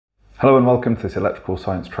Hello and welcome to this electrical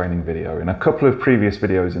science training video. In a couple of previous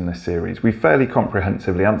videos in this series, we fairly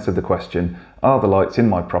comprehensively answered the question, are the lights in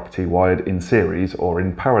my property wired in series or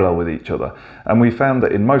in parallel with each other? And we found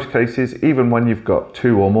that in most cases, even when you've got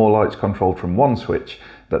two or more lights controlled from one switch,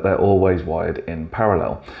 that they're always wired in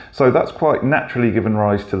parallel. So that's quite naturally given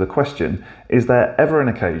rise to the question, is there ever an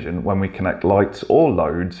occasion when we connect lights or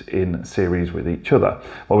loads in series with each other?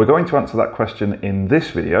 Well, we're going to answer that question in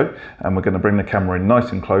this video, and we're going to bring the camera in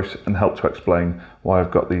nice and close and help to explain why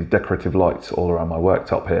I've got these decorative lights all around my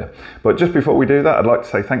worktop here. But just before we do that, I'd like to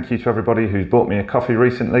say thank you to everybody who's bought me a coffee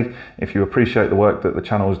recently. If you appreciate the work that the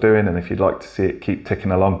channel is doing, and if you'd like to see it keep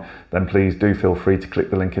ticking along, then please do feel free to click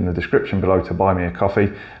the link in the description below to buy me a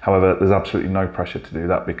coffee. However, there's absolutely no pressure to do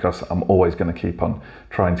that because I'm always going to keep on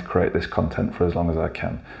trying to create this content for as long as I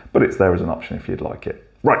can. But it's there as an option if you'd like it.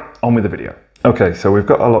 Right, on with the video. Okay, so we've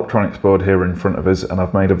got our electronics board here in front of us, and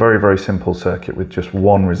I've made a very simple circuit with just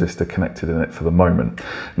one resistor connected in it for the moment.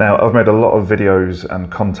 Now, I've made a lot of videos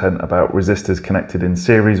and content about resistors connected in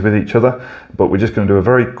series with each other, but we're just going to do a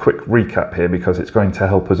very quick recap here because it's going to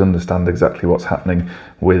help us understand exactly what's happening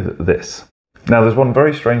with this. Now, there's one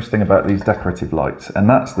very strange thing about these decorative lights, and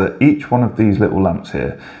that's that each one of these little lamps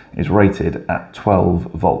here is rated at 12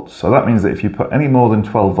 volts. So that means that if you put any more than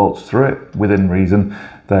 12 volts through it, within reason,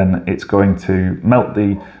 then it's going to melt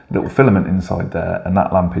the little filament inside there, and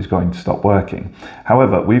that lamp is going to stop working.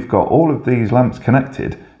 However, we've got all of these lamps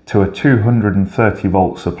connected to a 230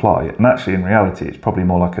 volt supply, and actually in reality it's probably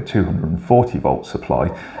more like a 240 volt supply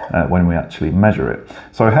when we actually measure it.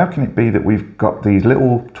 So how can it be that we've got these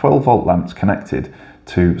little 12 volt lamps connected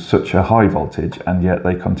to such a high voltage and yet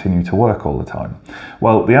they continue to work all the time?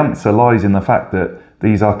 Well, the answer lies in the fact that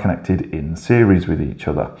these are connected in series with each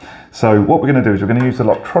other. So what we're going to do is we're going to use the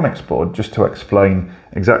electronics board just to explain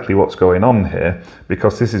exactly what's going on here,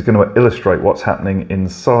 because this is going to illustrate what's happening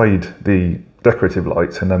inside the decorative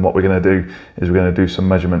lights, and then what we're going to do is we're going to do some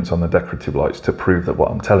measurements on the decorative lights to prove that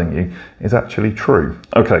what I'm telling you is actually true.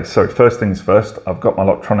 Okay, so first things first, I've got my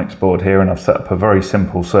electronics board here and I've set up a very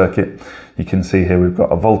simple circuit. You can see here we've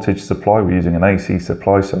got a voltage supply. We're using an AC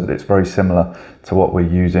supply so that it's very similar to what we're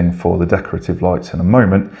using for the decorative lights in a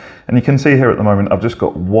moment. And you can see here at the moment I've just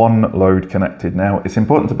got one load connected. Now, it's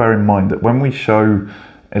important to bear in mind that when we show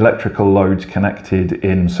electrical loads connected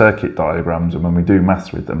in circuit diagrams and when we do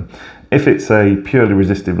maths with them, if it's a purely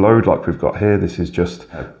resistive load like we've got here, this is just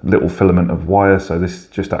a little filament of wire, so this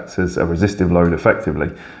just acts as a resistive load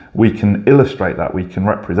effectively. We can illustrate that, we can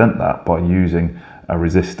represent that by using a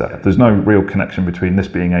resistor. There's no real connection between this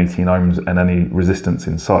being 18 ohms and any resistance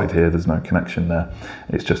inside here. There's no connection there.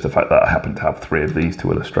 It's just the fact that I happen to have three of these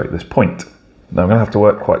to illustrate this point. Now I'm going to have to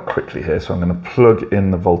work quite quickly here, so I'm going to plug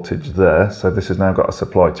in the voltage there. So this has now got a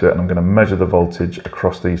supply to it, and I'm going to measure the voltage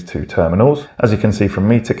across these two terminals. As you can see from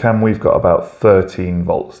meter cam, we've got about 13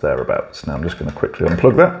 volts thereabouts. Now I'm just going to quickly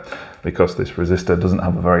unplug that because this resistor doesn't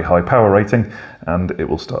have a very high power rating and it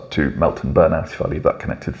will start to melt and burn out if I leave that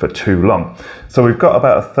connected for too long. So we've got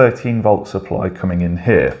about a 13 volt supply coming in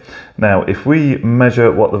here. Now, if we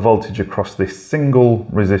measure what the voltage across this single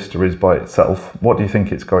resistor is by itself, what do you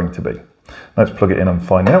think it's going to be? Let's plug it in and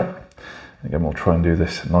find out. Again, we'll try and do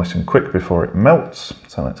this nice and quick before it melts.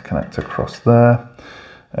 So let's connect across there.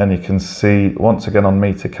 And you can see, once again on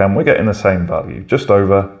meter cam, we're getting the same value, just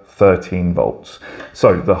over 13 volts.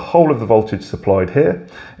 So the whole of the voltage supplied here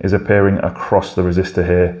is appearing across the resistor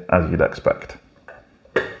here, as you'd expect.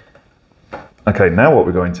 Okay, now what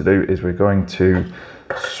we're going to do is we're going to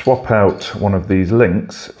swap out one of these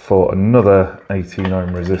links for another 18 ohm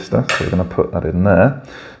resistor. So we're going to put that in there.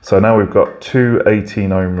 So now we've got two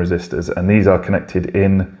 18 ohm resistors, and these are connected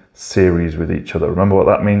in series with each other. Remember what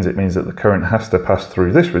that means? It means that the current has to pass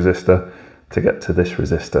through this resistor to get to this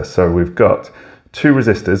resistor. So we've got two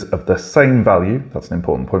resistors of the same value, that's an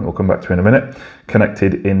important point we'll come back to in a minute,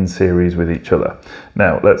 connected in series with each other.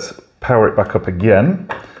 Now let's power it back up again.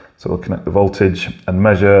 So we'll connect the voltage and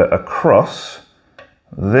measure across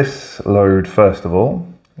this load first of all.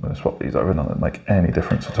 I'm going to swap these over, not that make any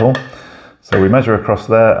difference at all. So we measure across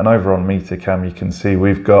there, and over on meter cam you can see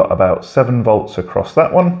we've got about 7 volts across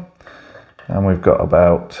that one, and we've got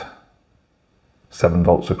about 7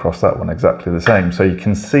 volts across that one, exactly the same. So you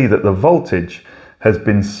can see that the voltage has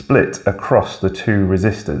been split across the two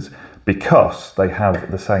resistors because they have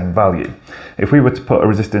the same value. If we were to put a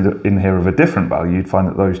resistor in here of a different value, you'd find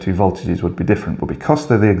that those two voltages would be different. But because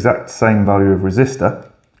they're the exact same value of resistor,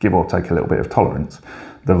 give or take a little bit of tolerance,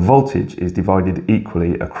 the voltage is divided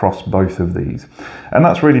equally across both of these. And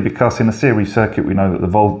that's really because in a series circuit we know that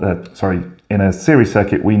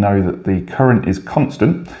the current is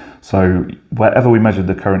constant. So wherever we measured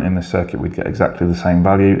the current in this circuit, we'd get exactly the same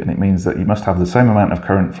value, and it means that you must have the same amount of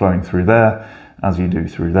current flowing through there as you do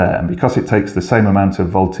through there. And because it takes the same amount of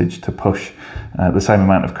voltage to push the same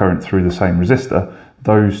amount of current through the same resistor,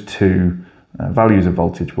 those two values of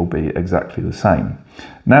voltage will be exactly the same.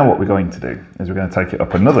 Now what we're going to do is we're going to take it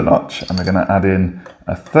up another notch, and we're going to add in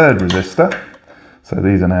a third resistor. So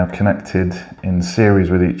these are now connected in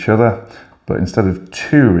series with each other, but instead of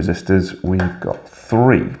 2 resistors, we've got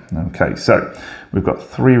 3. Okay, so we've got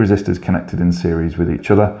 3 resistors connected in series with each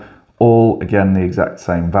other, all again the exact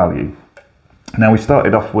same value. Now we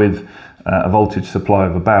started off with a voltage supply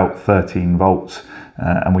of about 13 volts,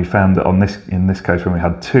 and we found that in this case, when we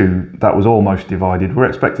had 2, that was almost divided. We're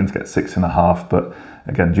expecting to get 6.5, but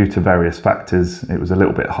again, due to various factors, it was a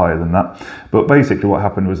little bit higher than that. But basically what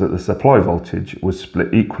happened was that the supply voltage was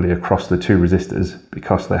split equally across the 2 resistors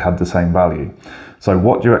because they had the same value. So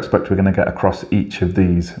what do you expect we're going to get across each of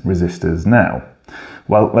these resistors now?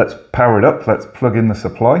 Well, let's power it up, let's plug in the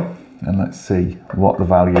supply, and let's see what the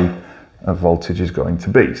value of voltage is going to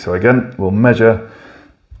be. So again, we'll measure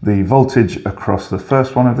the voltage across the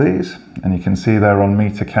first one of these, and you can see there on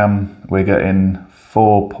meter cam we're getting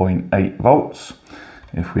 4.8 volts.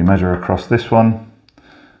 If we measure across this one,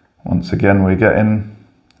 once again we're getting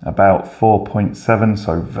about 4.7,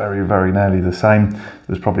 so very, very nearly the same.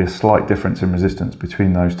 There's probably a slight difference in resistance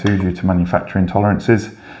between those two due to manufacturing tolerances.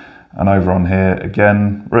 And over on here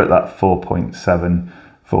again, we're at that 4.7,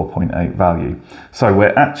 4.8 value. So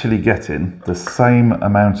we're actually getting the same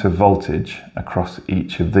amount of voltage across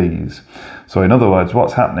each of these. So in other words,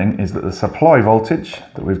 what's happening is that the supply voltage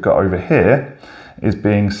that we've got over here is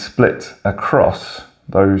being split across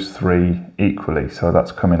those 3 equally. So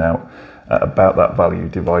that's coming out at about that value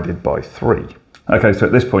divided by 3. Okay, so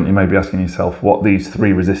at this point you may be asking yourself what these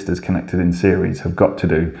 3 resistors connected in series have got to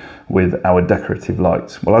do with our decorative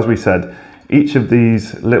lights. Well, as we said, each of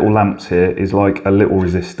these little lamps here is like a little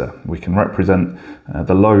resistor. We can represent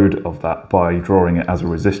the load of that by drawing it as a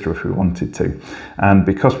resistor if we wanted to. And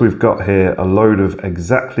because we've got here a load of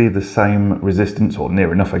exactly the same resistance, or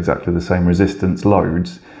near enough exactly the same resistance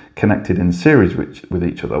loads connected in series with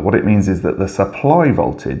each other, what it means is that the supply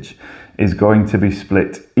voltage is going to be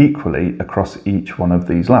split equally across each one of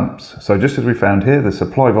these lamps. So just as we found here, the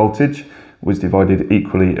supply voltage was divided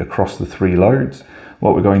equally across the 3 loads.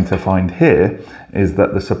 What we're going to find here is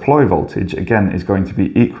that the supply voltage, again, is going to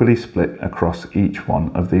be equally split across each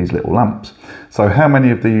one of these little lamps. So how many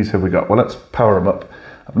of these have we got? Well, let's power them up.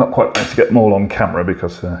 I've not quite managed to get them all on camera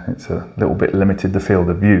because it's a little bit limited, the field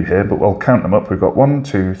of view here, but we'll count them up. We've got 1,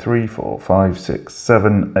 2, 3, 4, 5, 6,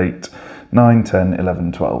 7, 8, 9, 10,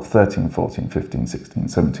 11, 12, 13, 14, 15, 16,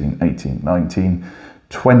 17, 18, 19,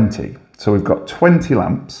 20. So we've got 20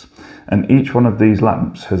 lamps, and each one of these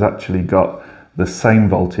lamps has actually got the same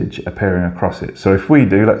voltage appearing across it. So if we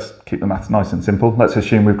do, let's keep the maths nice and simple. Let's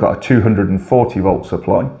assume we've got a 240 volt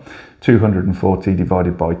supply. 240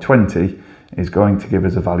 divided by 20 is going to give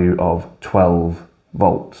us a value of 12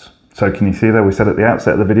 volts. So can you see there, we said at the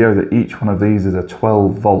outset of the video that each one of these is a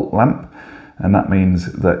 12 volt lamp, and that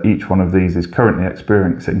means that each one of these is currently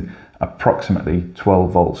experiencing approximately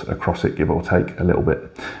 12 volts across it, give or take a little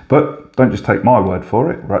bit. But don't just take my word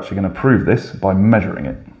for it, we're actually going to prove this by measuring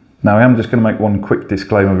it. Now I am just going to make one quick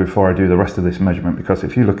disclaimer before I do the rest of this measurement, because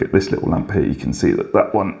if you look at this little lamp here, you can see that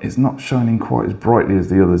that one is not shining quite as brightly as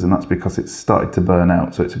the others, and that's because it's started to burn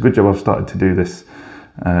out. So it's a good job I've started to do this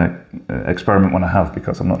experiment when I have,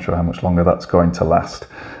 because I'm not sure how much longer that's going to last.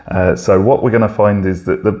 So what we're going to find is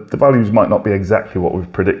that the values might not be exactly what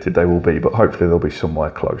we've predicted they will be, but hopefully they'll be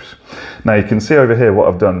somewhere close. Now you can see over here what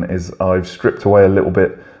I've done is I've stripped away a little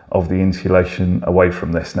bit of the insulation away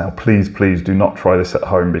from this. Now please do not try this at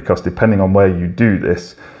home, because depending on where you do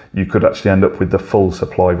this, you could actually end up with the full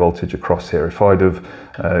supply voltage across here. If I'd have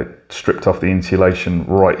stripped off the insulation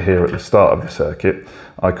right here at the start of the circuit,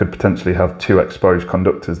 I could potentially have 2 exposed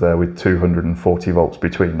conductors there with 240 volts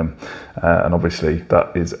between them. And obviously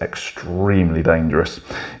that is extremely dangerous.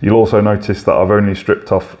 You'll also notice that I've only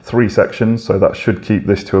stripped off 3 sections, so that should keep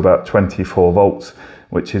this to about 24 volts,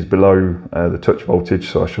 which is below the touch voltage,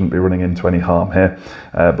 so I shouldn't be running into any harm here.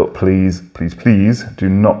 But please do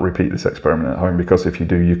not repeat this experiment at home, because if you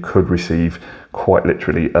do, you could receive quite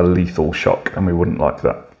literally a lethal shock, and we wouldn't like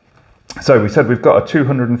that. So we said we've got a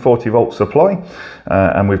 240 volt supply,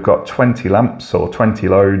 and we've got 20 lamps or 20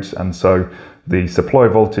 loads, and so the supply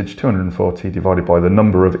voltage, 240 divided by the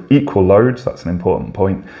number of equal loads, that's an important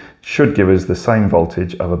point, should give us the same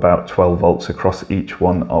voltage of about 12 volts across each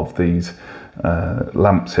one of these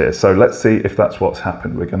lamps here. So let's see if that's what's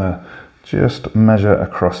happened. We're going to just measure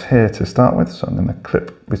across here to start with. So I'm going to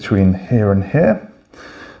clip between here and here.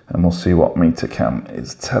 and we'll see what meter cam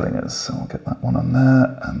is telling us. So I'll get that one on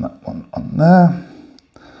there and that one on there.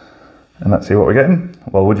 And let's see what we're getting.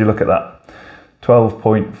 Well, would you look at that?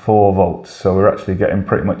 12.4 volts. So we're actually getting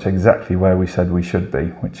pretty much exactly where we said we should be,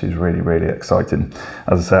 which is really, really exciting.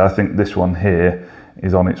 As I say, I think this one here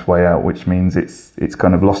is on its way out, which means it's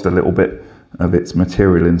kind of lost a little bit of its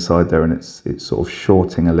material inside there, and it's sort of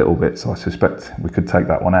shorting a little bit. So I suspect we could take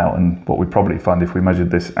that one out, and what we'd probably find if we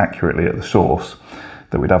measured this accurately at the source,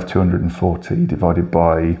 that we'd have 240 divided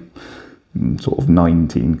by sort of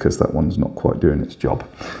 19, because that one's not quite doing its job.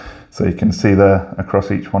 So you can see there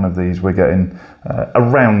across each one of these we're getting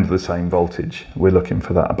around the same voltage. We're looking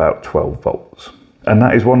for that about 12 volts. And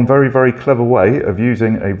that is one very, very clever way of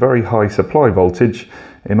using a very high supply voltage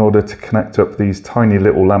in order to connect up these tiny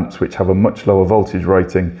little lamps which have a much lower voltage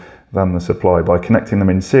rating than the supply. By connecting them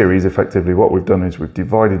in series, effectively what we've done is we've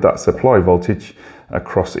divided that supply voltage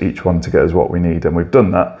across each one to get us what we need, and we've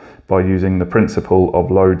done that by using the principle of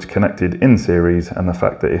loads connected in series and the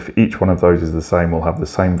fact that if each one of those is the same, we'll have the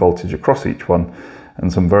same voltage across each one.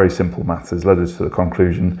 And some very simple maths has led us to the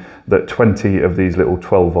conclusion that 20 of these little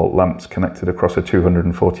 12 volt lamps connected across a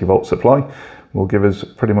 240 volt supply will give us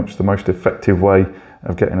pretty much the most effective way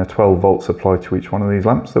of getting a 12 volt supply to each one of these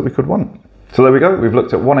lamps that we could want. So there we go, we've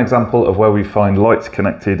looked at one example of where we find lights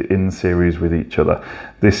connected in series with each other.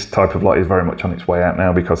 This type of light is very much on its way out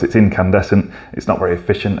now because it's incandescent, it's not very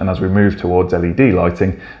efficient, and as we move towards LED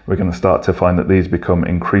lighting, we're going to start to find that these become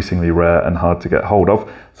increasingly rare and hard to get hold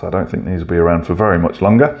of. So I don't think these will be around for very much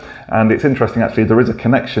longer. And it's interesting actually, there is a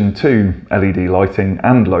connection to LED lighting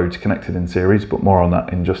and loads connected in series, but more on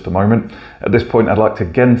that in just a moment. At this point, I'd like to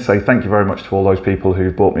again say thank you very much to all those people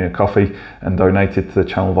who've bought me a coffee and donated to the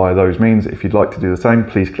channel via those means. If you'd like to do the same,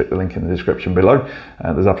 please click the link in the description below.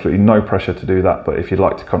 There's absolutely no pressure to do that, but if you'd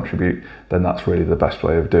like to contribute, then that's really the best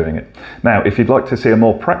way of doing it. Now, if you'd like to see a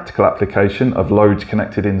more practical application of loads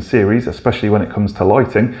connected in series, especially when it comes to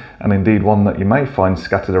lighting, and indeed one that you may find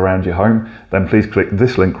scattered around your home, then please click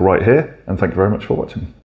this link right here, and thank you very much for watching.